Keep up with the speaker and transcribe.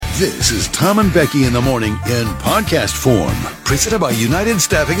This is Tom and Becky in the Morning in podcast form. Presented by United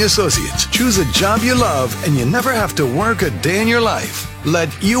Staffing Associates. Choose a job you love and you never have to work a day in your life.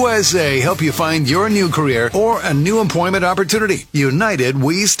 Let USA help you find your new career or a new employment opportunity. United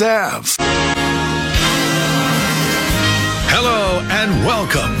We Staff. Hello and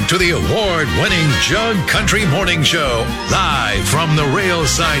welcome to the award-winning Jug Country Morning Show, live from the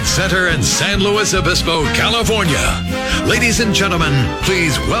Railside Center in San Luis Obispo, California. Ladies and gentlemen,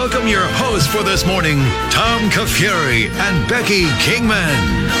 please welcome your hosts for this morning, Tom Kafuri and Becky Kingman.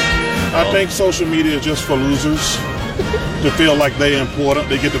 I think social media is just for losers to feel like they're important.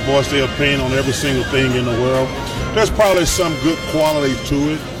 They get to voice their opinion on every single thing in the world. There's probably some good quality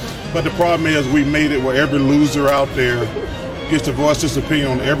to it, but the problem is we made it where every loser out there gets to voice his opinion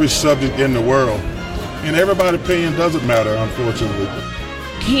on every subject in the world. And everybody's opinion doesn't matter, unfortunately.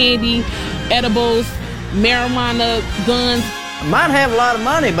 Candy, edibles, marijuana, guns. I might have a lot of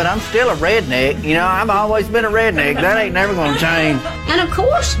money, but I'm still a redneck. You know, I've always been a redneck. That ain't never going to change. And of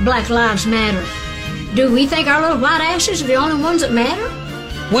course, Black Lives Matter. Do we think our little white asses are the only ones that matter?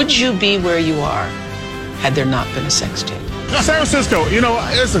 Would you be where you are had there not been a sex tape? San Francisco, you know,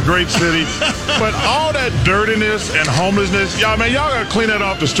 it's a great city, but all that dirtiness and homelessness, y'all got to clean that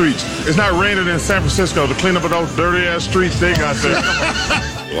off the streets. It's not raining in San Francisco to clean up those dirty-ass streets they got there.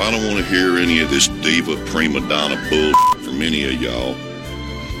 Well, I don't want to hear any of this diva prima donna bull from any of y'all.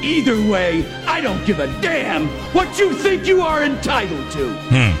 Either way, I don't give a damn what you think you are entitled to.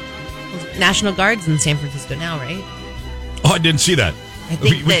 National Guard's in San Francisco now, right? Oh, I didn't see that. I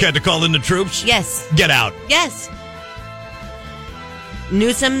think we had to call in the troops? Yes. Get out. Yes.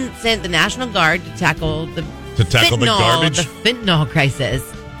 Newsom sent the National Guard to tackle the garbage? The fentanyl crisis.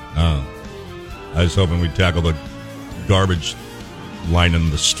 Oh. I was hoping we'd tackle the garbage lining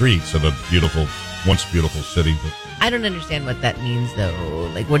the streets of a once beautiful city. But I don't understand what that means,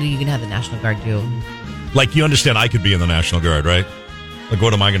 though. Like, what are you going to have the National Guard do? like, you understand I could be in the National Guard, right? Like,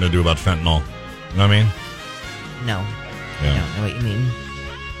 what am I going to do about fentanyl? You know what I mean? No. Yeah. I don't know what you mean.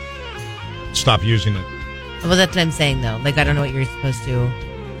 Stop using it. Well, that's what I'm saying, though. Like, I don't know what you're supposed to...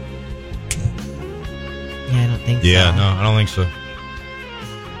 Yeah, I don't think so. Yeah, no, I don't think so.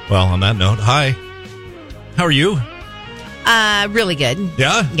 Well, on that note, hi. How are you? Really good.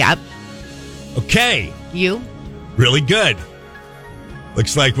 Yeah? Yep. Okay. You? Really good.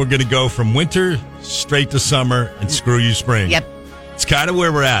 Looks like we're going to go from winter straight to summer and screw you spring. Yep. It's kind of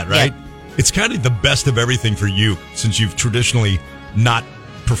where we're at, right? Yep. It's kind of the best of everything for you since you've traditionally not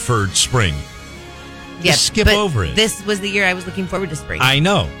preferred spring. Yeah, skip over it. This was the year I was looking forward to spring. I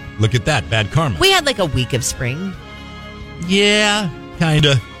know. Look at that. Bad karma. We had like a week of spring. Yeah, kind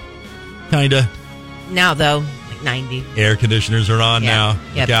of. Now, though, like 90. Air conditioners are on now.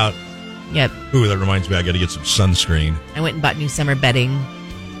 Yep. Look out. Yep. Ooh, that reminds me. I got to get some sunscreen. I went and bought new summer bedding.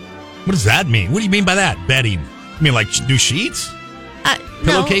 What does that mean? What do you mean by that? Bedding? You mean like new sheets?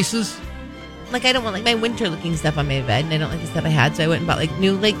 Pillowcases? No. Like, I don't want like my winter looking stuff on my bed, and I don't like the stuff I had, so I went and bought like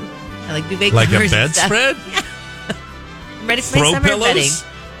new duvet covers. Like a bedspread? Yeah. I'm ready for my summer pillows? bedding.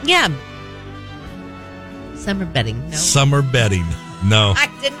 Yeah. Summer bedding. No. Summer bedding. No.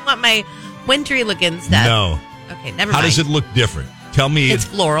 I didn't want my wintry looking stuff. No. Okay, never mind. How does it look different? Tell me. It's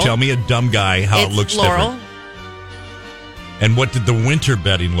floral. Tell me a dumb guy how it looks floral. different. And what did the winter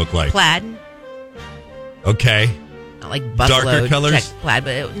bedding look like? Plaid. Okay. Not like buffalo. Darker colors? Check plaid,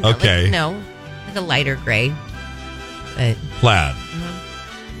 but okay. Like a lighter gray. But, plaid.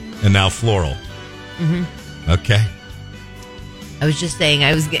 Mm-hmm. And now floral. Mm-hmm. Okay. I was just saying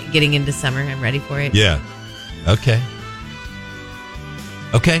I was getting into summer. I'm ready for it. Yeah. Okay.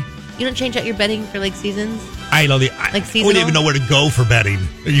 You don't change out your bedding for like seasons? I wouldn't even know where to go for bedding.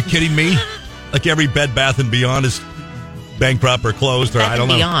 Are you kidding me? Like every Bed Bath & Beyond is bankrupt or closed, or I don't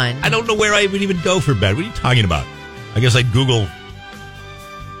know. Beyond. I don't know where I would even go for bed. What are you talking about? I guess I'd Google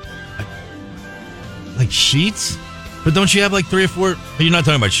like sheets. But don't you have like 3 or 4? You're not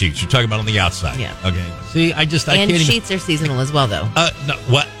talking about sheets. You're talking about on the outside. Yeah. Okay. See, I can't And even... sheets are seasonal as well, though. No.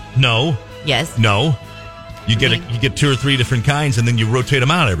 What? No. Yes. No. You get 2 or 3 different kinds, and then you rotate them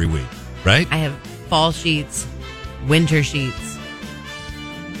out every week, right? I have fall sheets, winter sheets.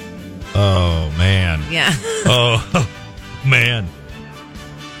 Oh man. Yeah. Oh man.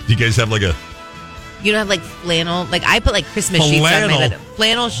 Do you guys have like a? You don't have like flannel? Like I put like Christmas sheets on my bed.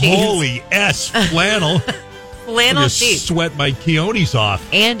 Flannel sheets. Holy S, flannel. Flannel sheets. Sweat my Keonis off.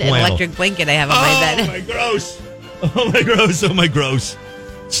 And an electric blanket I have on my bed. Oh my gross. Oh my gross.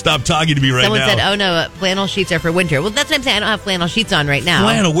 Stop talking to me right now. Someone said, "Oh no, flannel sheets are for winter." Well, that's what I'm saying. I don't have flannel sheets on right now.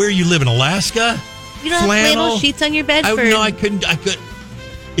 Flannel? Where you live in Alaska? You don't have flannel sheets on your bed? No, I couldn't.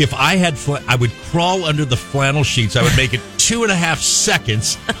 If I had, I would crawl under the flannel sheets. I would make it 2.5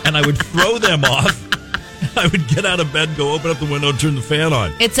 seconds, and I would throw them off. I would get out of bed, go open up the window, turn the fan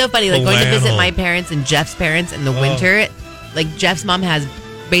on. It's so funny, like going to visit my parents and Jeff's parents in the winter. Like Jeff's mom has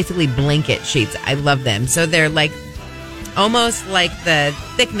basically blanket sheets. I love them. So they're like almost like the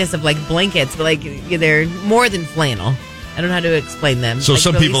thickness of like blankets, but like they're more than flannel. I don't know how to explain them. So like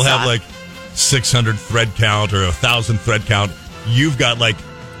some really people soft. have like 600 thread count or 1,000 thread count. You've got like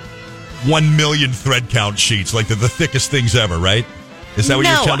 1 million thread count sheets, like the thickest things ever, right? Is that what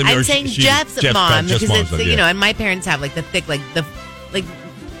you're telling me? I'm saying Jeff's mom, because it's, yeah. and my parents have like the thick, like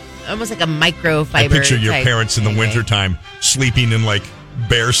almost like a microfiber. I picture your type. parents in the wintertime sleeping in like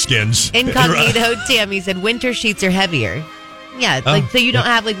bear skins. Incognito Tammy said winter sheets are heavier. Yeah, like so you don't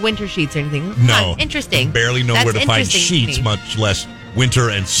have like winter sheets or anything. No. Interesting. I barely know where to find sheets, to much less winter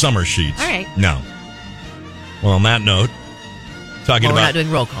and summer sheets. All right. No. Well, on that note, talking we're about... not doing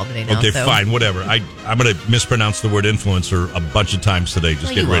roll call today now. Okay, so. fine, whatever. I'm going to mispronounce the word influencer a bunch of times today.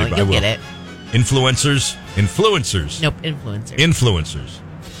 Just get ready. You'll get it. Influencers. Nope, influencers. Influencers.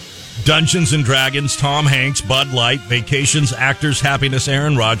 Dungeons and Dragons, Tom Hanks, Bud Light, Vacations, Actors, Happiness,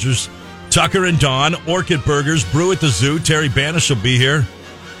 Aaron Rodgers, Tucker and Dawn, Orchid Burgers, Brew at the Zoo, Terry Banish will be here.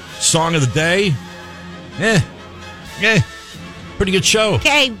 Song of the day. Pretty good show.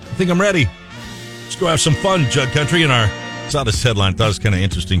 Okay. I think I'm ready. Let's go have some fun, Jug Country. And saw this headline, thought it was kind of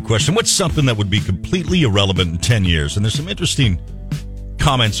interesting question. What's something that would be completely irrelevant in 10 years? And there's some interesting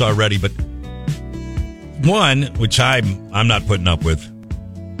comments already, but one, which I'm not putting up with.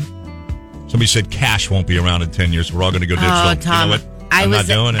 Somebody said cash won't be around in 10 years. We're all going to go digital. Oh, Tom, you know what? I was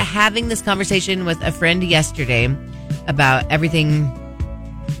not doing it. having this conversation with a friend yesterday about everything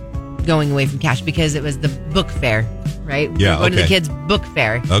going away from cash because it was the book fair, right? Yeah, We're going to the kids' book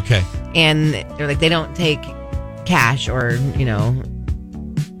fair. Okay. And they're like, they don't take cash or,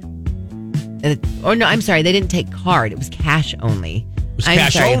 or no, I'm sorry, they didn't take card. It was cash only. It was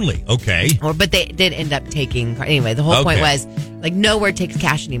cash only. Okay. But they did end up taking card. Anyway, the whole point was like nowhere takes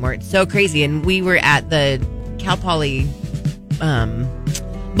cash anymore. It's so crazy. And we were at the Cal Poly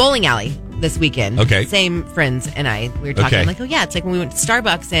bowling alley this weekend. Okay. Same friends and I. We were talking like, oh yeah, it's like when we went to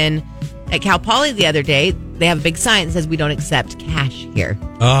Starbucks and at Cal Poly the other day, they have a big sign that says we don't accept cash here.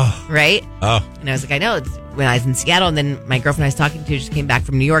 Oh. Right? Oh. And I was like, I know. It's when I was in Seattle, and then my girlfriend I was talking to just came back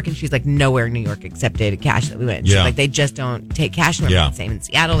from New York, and she's like, nowhere in New York accepted cash that we went. She's like, they just don't take cash anymore. Yeah. Same in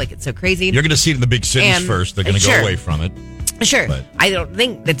Seattle. Like, it's so crazy. You're going to see it in the big cities first. They're going to go away from it. Sure. But I don't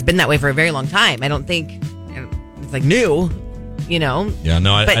think it's been that way for a very long time. I don't think it's like new, Yeah,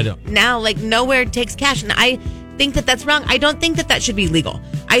 no, I don't. Now, like, nowhere takes cash. And I think that that's wrong. I don't think that that should be legal.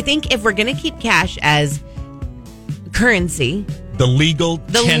 I think if we're going to keep cash as currency, the legal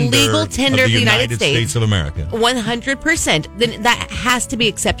tender of the United States of America, 100%, then that has to be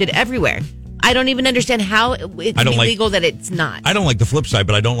accepted everywhere. I don't even understand how it can be legal that it's not. I don't like the flip side,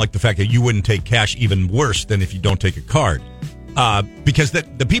 but I don't like the fact that you wouldn't take cash even worse than if you don't take a card. Because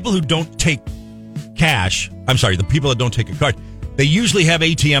the people who don't take cash, the people that don't take a card, they usually have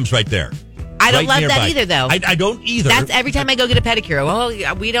ATMs right there. I don't love that either, though. I don't either. That's every time I go get a pedicure.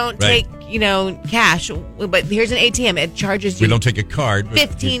 Well, we don't take, cash, but here's an ATM. It charges you. We don't take a card.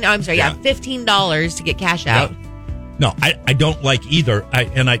 $15 to get cash out. No, I don't like either.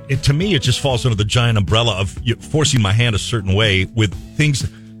 To me, it just falls under the giant umbrella of forcing my hand a certain way with things.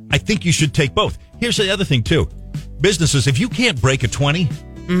 I think you should take both. Here's the other thing, too. Businesses, if you can't break a 20,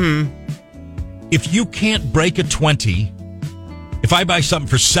 if you can't break a 20, if I buy something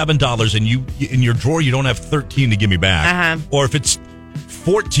for $7 and you in your drawer you don't have 13 to give me back, or if it's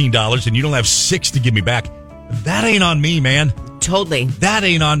 $14 and you don't have 6 to give me back, that ain't on me, man. Totally. That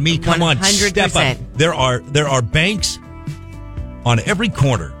ain't on me. Come 100%. On, step up. There are banks on every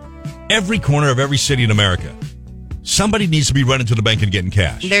corner of every city in America. Somebody needs to be running to the bank and getting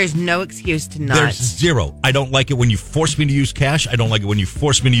cash. There's no excuse to not. There's zero. I don't like it when you force me to use cash. I don't like it when you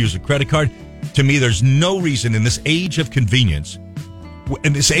force me to use a credit card. To me, there's no reason in this age of convenience,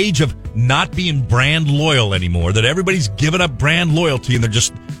 in this age of not being brand loyal anymore, that everybody's giving up brand loyalty and they're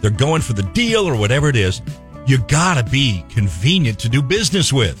going for the deal or whatever it is. You gotta be convenient to do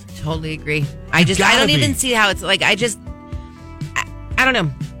business with. Totally agree. I don't even see how it's like. I don't know.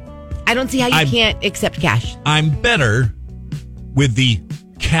 I don't see how you can't accept cash. I'm better with the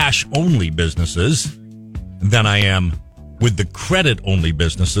cash only businesses than I am with the credit only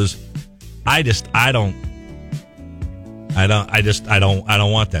businesses. I don't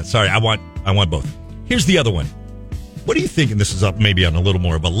want that. Sorry, I want both. Here's the other one. What do you think? And this is up maybe on a little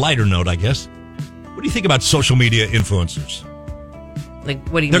more of a lighter note, I guess. What do you think about social media influencers? Like,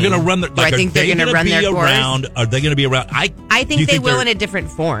 what do you mean? They're going to run. I think they're going to run their course. Are they going to be around? I think they will in a different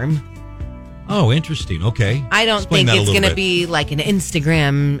form. Oh, interesting. Okay. I don't Explain think that a it's little going to bit. be like an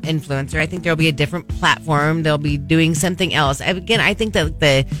Instagram influencer. I think there'll be a different platform. They'll be doing something else. Again, I think that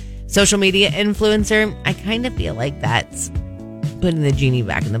the social media influencer, I kind of feel like that's putting the genie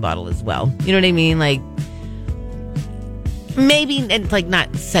back in the bottle as well. You know what I mean? Like, maybe it's like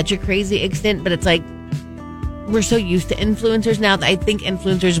not such a crazy extent, but it's like we're so used to influencers now that I think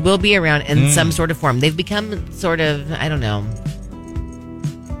influencers will be around in some sort of form. They've become sort of, I don't know.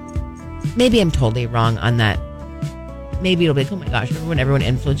 Maybe I'm totally wrong on that. Maybe it'll be like, oh my gosh, remember when everyone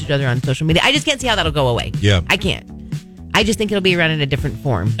influenced each other on social media? I just can't see how that'll go away. Yeah. I can't. I just think it'll be around in a different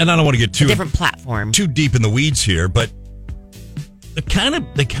form. And I don't want to get a different platform. Too deep in the weeds here, but they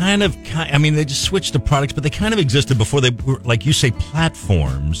just switched to products, but they kind of existed before they were, like you say,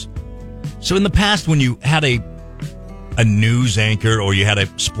 platforms. So in the past, when you had a news anchor or you had a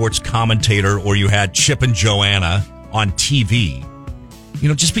sports commentator or you had Chip and Joanna on TV,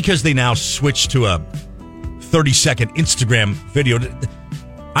 just because they now switched to a 30-second Instagram video,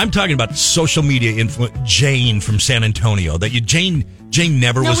 I'm talking about social media influence. Jane from San Antonio. Jane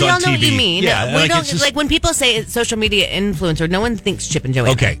never was on TV. We all know what you mean. Yeah, we don't like when people say it's social media influencer. No one thinks Chip and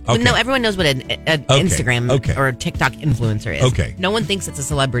Joanna. Okay. No, everyone knows what an Instagram or a TikTok influencer is. Okay. No one thinks it's a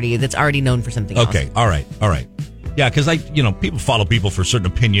celebrity that's already known for something else. Okay. All right. Yeah, because people follow people for certain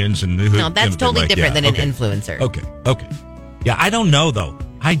opinions and no, that's totally different than an influencer. Okay. Yeah, I don't know though.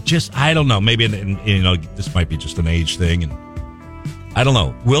 I don't know. Maybe this might be just an age thing, and I don't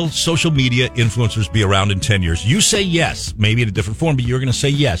know. Will social media influencers be around in 10 years? You say yes, maybe in a different form, but you're going to say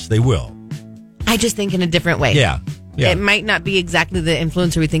yes, they will. I just think in a different way. Yeah. It might not be exactly the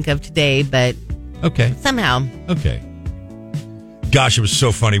influencer we think of today, but somehow. Okay. Gosh, it was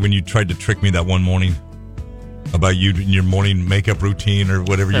so funny when you tried to trick me that one morning about you and your morning makeup routine or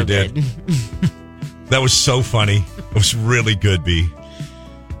whatever you did. That was so funny. It was really good, B.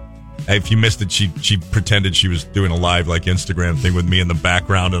 If you missed it, she pretended she was doing a live Instagram thing with me in the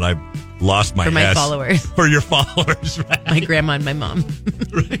background, and I lost my for my followers. For your followers, right? My grandma and my mom.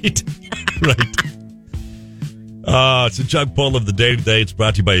 Right. It's a jug poll of the day today. It's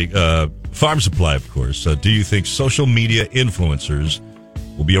brought to you by Farm Supply, of course. Do you think social media influencers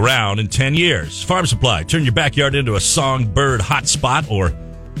will be around in 10 years? Farm Supply, turn your backyard into a songbird hotspot or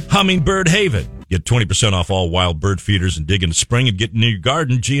hummingbird haven. Get 20% off all wild bird feeders and dig into spring and get into your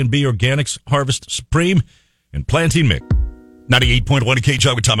garden. G&B Organics Harvest Supreme and Planting Mix. 98.1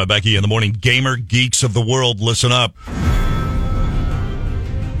 K-Jug with Tom and Becky in the morning. Gamer geeks of the world, listen up.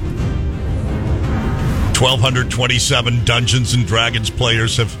 1,227 Dungeons and Dragons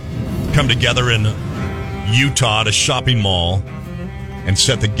players have come together in Utah at a shopping mall and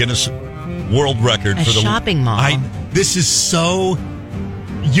set the Guinness World Record for the shopping mall.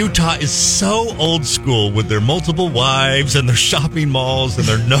 Utah is so old school with their multiple wives and their shopping malls and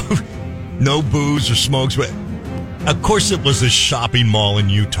their no booze or smokes. Of course, it was a shopping mall in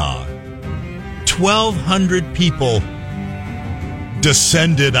Utah. 1,200 people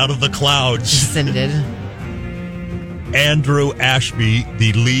descended out of the clouds. Andrew Ashby,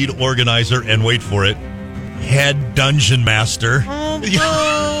 the lead organizer, and wait for it, head dungeon master. Oh, boy.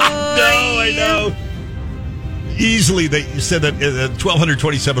 I know. Easily, they said that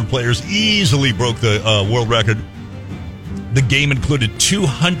 1,227 players easily broke the world record. The game included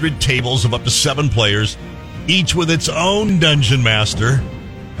 200 tables of up to 7 players, each with its own dungeon master,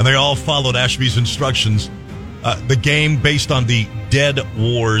 and they all followed Ashby's instructions. The game based on the Dead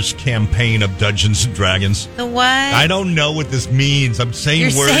Wars campaign of Dungeons and Dragons. The what? I don't know what this means. I'm saying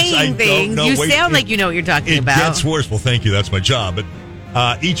You're words saying I things. don't know. You sound like you know what you're talking about. It gets worse. Well, thank you. That's my job. But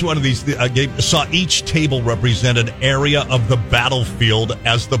each one of these saw each table represent an area of the battlefield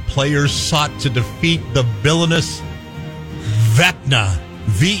as the players sought to defeat the villainous Vecna.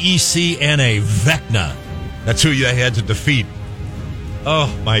 Vecna. Vecna. That's who you had to defeat.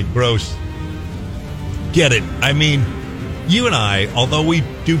 Oh, my gross. Get it. I mean, you and I, although we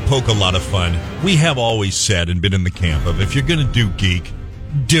do poke a lot of fun, we have always said and been in the camp of if you're going to do geek,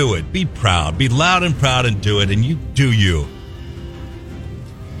 do it. Be proud. Be loud and proud and do it, and you do you.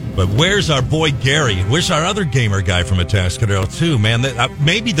 But where's our boy Gary? Where's our other gamer guy from Atascadero, too, man?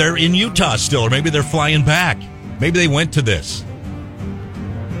 Maybe they're in Utah still, or maybe they're flying back. Maybe they went to this.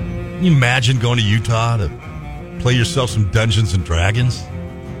 Can you imagine going to Utah to play yourself some Dungeons and Dragons?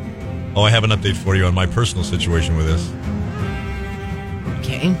 Oh, I have an update for you on my personal situation with this.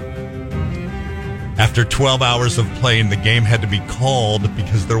 Okay. After 12 hours of playing, the game had to be called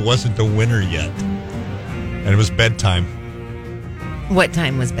because there wasn't a winner yet. And it was bedtime. What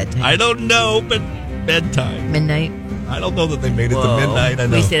time was bedtime? I don't know, but bedtime. Midnight? I don't know that they made it to midnight. I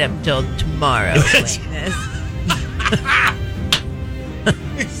know. We stayed up until tomorrow playing this.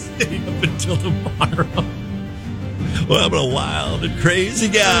 Stay up until tomorrow. Well, I'm a wild and crazy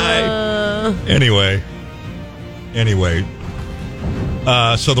guy. Anyway.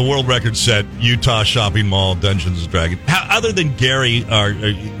 So the world record set, Utah Shopping Mall, Dungeons & Dragons. Other than Gary,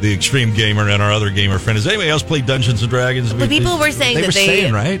 the extreme gamer, and our other gamer friend, has anybody else played Dungeons & Dragons? But people were saying that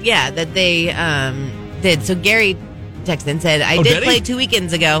they, right? Yeah, that they did. So Gary texted and said, I did play 2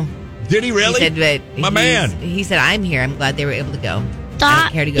 weekends ago. Did he really? He said, My man. He said, I'm here. I'm glad they were able to go. Stop I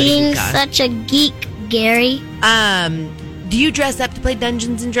don't care to go being to Utah. such a geek, Gary. Do you dress up to play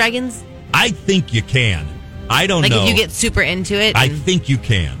Dungeons & Dragons? I think you can. I don't know. Like if you get super into it? I think you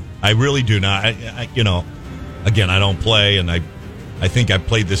can. I really do not. Again, I don't play, and I think I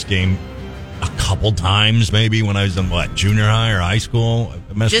played this game a couple times, maybe when I was in, junior high or high school?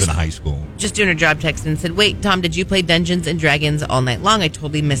 It must have been high school. Just doing a job text and said, wait, Tom, did you play Dungeons & Dragons all night long? I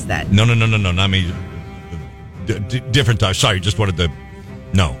totally missed that. No, not me. Different time. Sorry, just wanted to...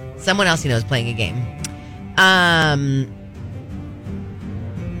 No. Someone else he knows playing a game. I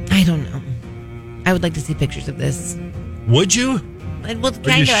don't know. I would like to see pictures of this. Would you? Are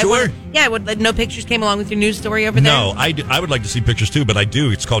you sure? I would. No pictures came along with your news story over there? No, I would like to see pictures too, but I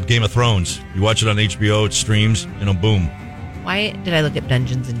do. It's called Game of Thrones. You watch it on HBO, it streams, boom. Why did I look up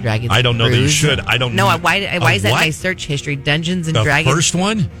Dungeons & Dragons? I don't know that you should. I don't know. No, why is that in my search history? Dungeons & Dragons. The first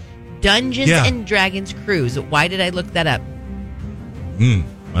one? Dungeons & Dragons Cruise. Why did I look that up?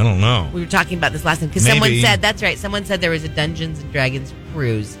 I don't know. We were talking about this last time because someone said, that's right, someone said there was a Dungeons & Dragons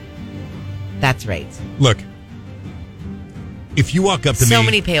Cruise. That's right. Look, if you walk up to me... So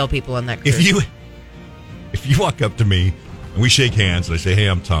many pale people on that cruise. If you walk up to me and we shake hands and I say, hey,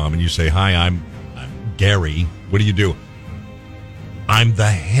 I'm Tom, and you say, hi, I'm Gary, what do? I'm the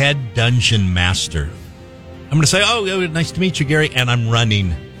head dungeon master. I'm going to say, oh, nice to meet you, Gary, and I'm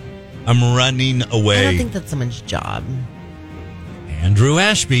running away. I don't think that's someone's job. Andrew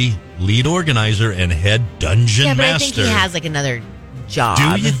Ashby, lead organizer and head dungeon master. Yeah, but I think he has another job.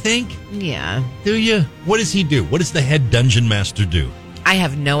 Do you think? Yeah. Do you? What does he do? What does the head dungeon master do? I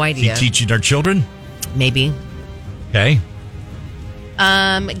have no idea. Is he teaching our children? Maybe. Okay.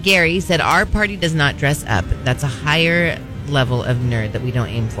 Gary said, our party does not dress up. That's a higher level of nerd that we don't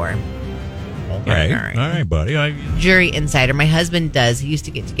aim for. Okay. All right, buddy. Jury Insider. My husband does. He used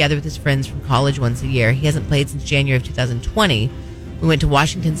to get together with his friends from college once a year. He hasn't played since January of 2020. We went to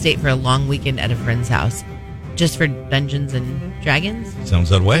Washington State for a long weekend at a friend's house. Just for Dungeons & Dragons? Sounds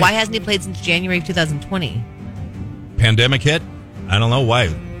that way. Why hasn't he played since January of 2020? Pandemic hit? I don't know. Why?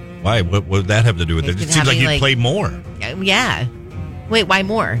 What would that have to do with it? It seems like he'd play more. Yeah. Wait, why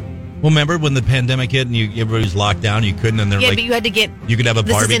more? Well, remember when the pandemic hit and everybody was locked down, you couldn't, and they're but you had to get... You could have a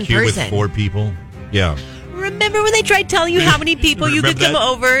barbecue with 4 people. Yeah. Remember when they tried telling you how many people you could come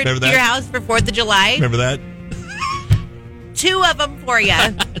over to your house for 4th of July? Remember that? 2 of them for you.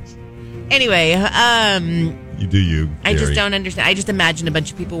 Anyway, you do you, Gary. I just don't understand. I just imagine a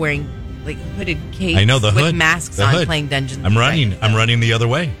bunch of people wearing hooded capes. I know, the hood with masks the on, hood. playing Dungeons. I'm running the other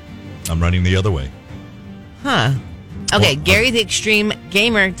way. Huh. Okay, Gary the Extreme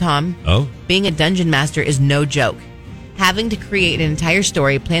Gamer, Tom. Oh? Being a dungeon master is no joke. Having to create an entire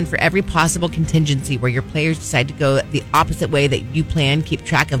story, plan for every possible contingency where your players decide to go the opposite way that you plan, keep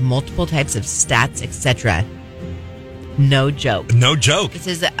track of multiple types of stats, etc. No joke. No joke. This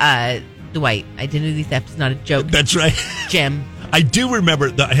is Dwight. Identity theft is not a joke. That's right. Jim. I do remember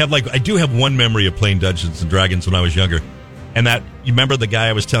that I do have one memory of playing Dungeons & Dragons when I was younger. And that, you remember the guy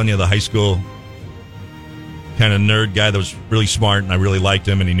I was telling you, the high school kind of nerd guy that was really smart, and I really liked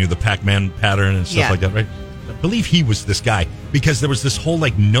him, and he knew the Pac-Man pattern and stuff like that, right? I believe he was this guy, because there was this whole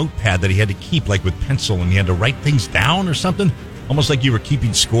notepad that he had to keep with pencil, and he had to write things down or something, almost like you were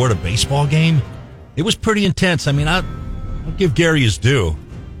keeping score at a baseball game. It was pretty intense. I mean, I'll give Gary his due.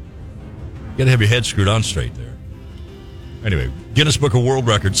 You got to have your head screwed on straight there. Anyway, Guinness Book of World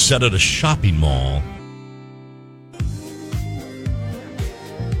Records set at a shopping mall.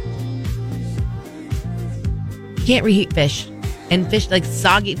 You can't reheat fish. And fish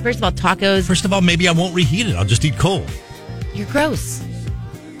soggy. First of all, tacos. First of all, maybe I won't reheat it. I'll just eat cold. You're gross.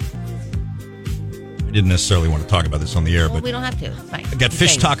 I didn't necessarily want to talk about this on the air, but we don't have to. It's fine. I got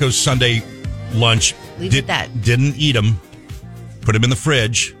fish tacos Sunday lunch. Leave it at that. Didn't eat them. Put them in the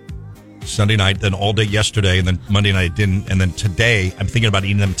fridge Sunday night, then all day yesterday, and then Monday night I didn't. And then today, I'm thinking about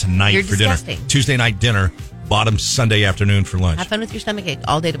eating them tonight for disgusting. dinner. Tuesday night dinner, bottom Sunday afternoon for lunch. Have fun with your stomachache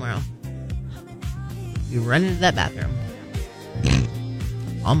all day tomorrow. You run into that bathroom.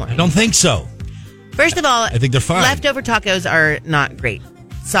 All morning. I don't think so. First of all, I think they're fine. Leftover tacos are not great.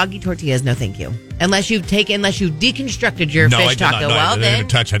 Soggy tortillas, no thank you. Unless you've deconstructed your fish taco. I didn't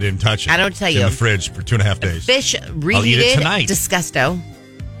touch it. I don't tell you. In the fridge for 2.5 days. Fish reheated, I'll eat it tonight. disgusto.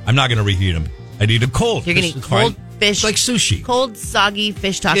 I'm not going to reheat them. I'd eat them cold. You're going to eat cold fish. It's like sushi. Cold, soggy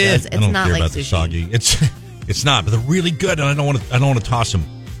fish tacos. Yeah, It's I don't not care like about sushi. the soggy. It's not, but they're really good, and I don't want to toss them.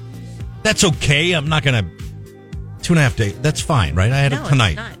 That's okay. I'm not going to. 2.5 days. That's fine, right? I had it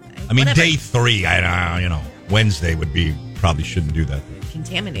tonight. It's not. I mean, Whatever. day 3. Wednesday would be. Probably shouldn't do that.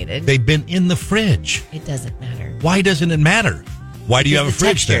 Contaminated. They've been in the fridge. It doesn't matter. Why doesn't it matter? Why do you have a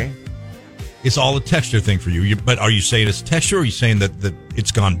fridge texture. there? It's all a texture thing for you. But are you saying it's texture, or are you saying that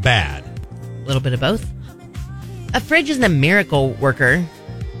it's gone bad? A little bit of both. A fridge isn't a miracle worker.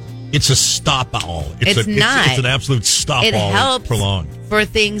 It's a stop-all. It's not. It's an absolute stop-all. It helps prolonged. for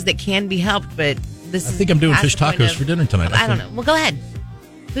things that can be helped, but this I think I'm doing fish tacos for dinner tonight. I don't know. Well, go ahead.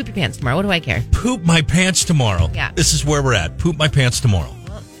 Poop your pants tomorrow. What do I care? Poop my pants tomorrow. Yeah. This is where we're at. Poop my pants tomorrow.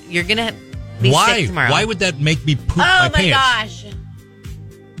 Well, you're going to be sick tomorrow. Why would that make me poop my pants? Oh, my gosh.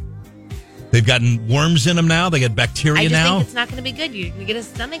 They've gotten worms in them now. They got bacteria I just now. think it's not going to be good. You're going to get a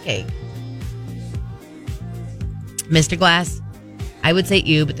stomach ache. Mr. Glass, I would say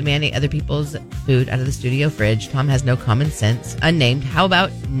you, but the man ate other people's food out of the studio fridge. Tom has no common sense. Unnamed. How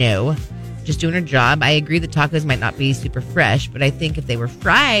about no? Just doing her job. I agree that tacos might not be super fresh, but I think if they were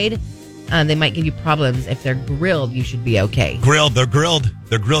fried, they might give you problems. If they're grilled, you should be okay. Grilled. They're grilled.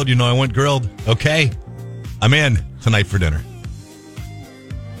 They're grilled. You know I went grilled. Okay. I'm in tonight for dinner.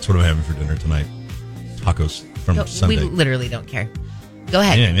 That's what I'm having for dinner tonight. Tacos from Sunday. We literally don't care. Go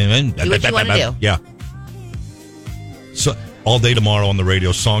ahead. Do what you want to do. Yeah. So all day tomorrow on the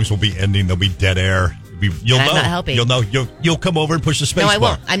radio, songs will be ending. There'll be dead air. You'll know. I'm not helping. You'll know. You'll come over and push the space bar. No, I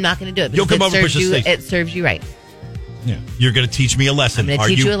won't. I'm not going to do it. You'll come over and push the space. It serves you right. Yeah. You're going to teach me a lesson. I'm going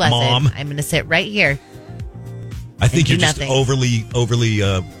to teach you a lesson. Mom? I'm going to sit right here. I think you're just nothing. overly.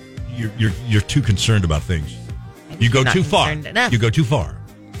 You're too concerned about things. You go too far. You go too far.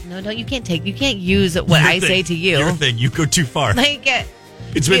 No, you can't use what I say to you. Your thing. You go too far. Like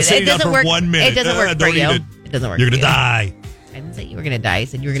it's been sitting out for 1 minute. It doesn't work for you. It doesn't work. You're going to to die. I didn't say you were going to die. I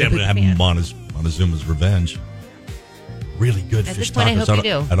said you were going to poop have your pants. Montezuma's Revenge. Really good At fish this point, tacos. I hope you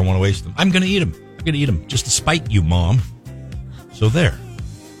do. I don't want to waste them. I'm going to eat them. I'm going to eat them just to spite you, Mom. So there.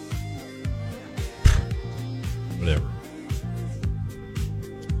 Whatever.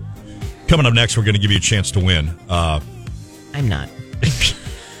 Coming up next, we're going to give you a chance to win. I'm not.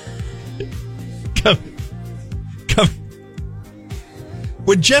 Come.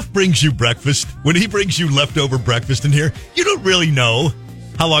 When Jeff brings you breakfast, when he brings you leftover breakfast in here, you don't really know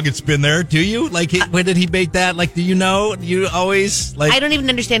how long it's been there, do you? Like, when did he make that? Like, do you know? You always like. I don't even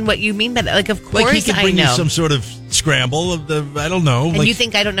understand what you mean by that. Like, of course, like he can bring I know. you some sort of scramble of the. I don't know. And like, you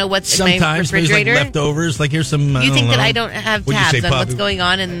think I don't know what's in my sometimes there's like refrigerator? leftovers. Like, here's some. You think know. that I don't have What'd you tabs say, on Pop? what's going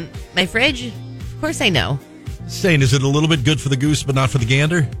on in my fridge? Of course I know. Saying, is it a little bit good for the goose, but not for the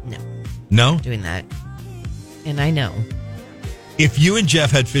gander? No. No? Doing that. And I know. If you and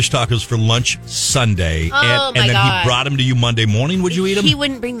Jeff had fish tacos for lunch Sunday, and then he brought them to you Monday morning, would you eat them? He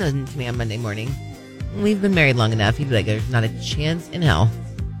wouldn't bring them to me on Monday morning. We've been married long enough. He'd be like, there's not a chance in hell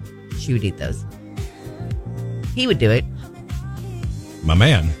she would eat those. He would do it. My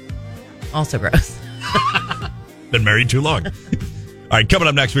man. Also gross. Been married too long. All right, coming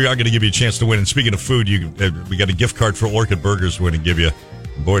up next, we are going to give you a chance to win. And speaking of food, we got a gift card for Orchid Burgers we're going to give you.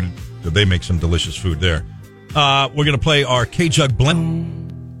 Boy, do they make some delicious food there. We're going to play our K-Jug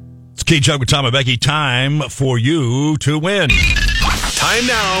Blend. It's K-Jug with Tom and Becky. Time for you to win. Time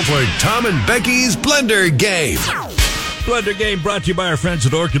now for Tom and Becky's Blender Game. Blender Game brought to you by our friends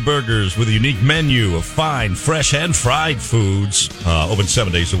at Orchid Burgers with a unique menu of fine, fresh, and fried foods. Open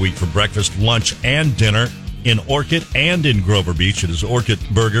 7 days a week for breakfast, lunch, and dinner in Orchid and in Grover Beach. It is Orchid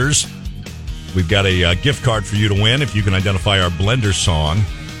Burgers. We've got a gift card for you to win if you can identify our Blender song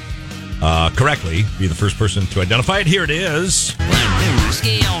correctly. Be the first person to identify it. Here it is.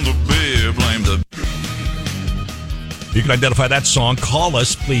 You can identify that song. Call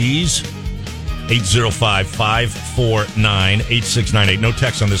us, please. 805-549-8698. No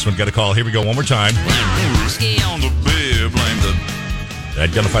text on this one. Got a call. Here we go. One more time.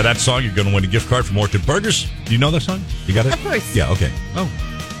 Identify that song. You're going to win a gift card from Orchid Burgers. Do you know that song? You got it? Of course. Yeah, okay. Oh.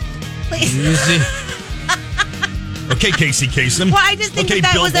 Please. Easy. Okay, Casey Kasem. Well, I just think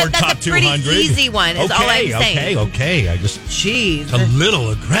that was Billboard that's Top a pretty 200. easy one, is all I'm saying. Okay. I just... Jeez. A little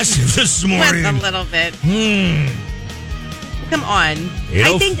aggressive this morning. Just a little bit. Come on.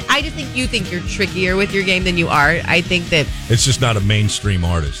 I just think you think you're trickier with your game than you are. I think that... It's just not a mainstream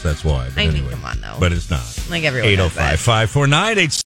artist, that's why. But I mean, anyway. come on, though. But it's not. Like everyone knows that. 805-549-8698.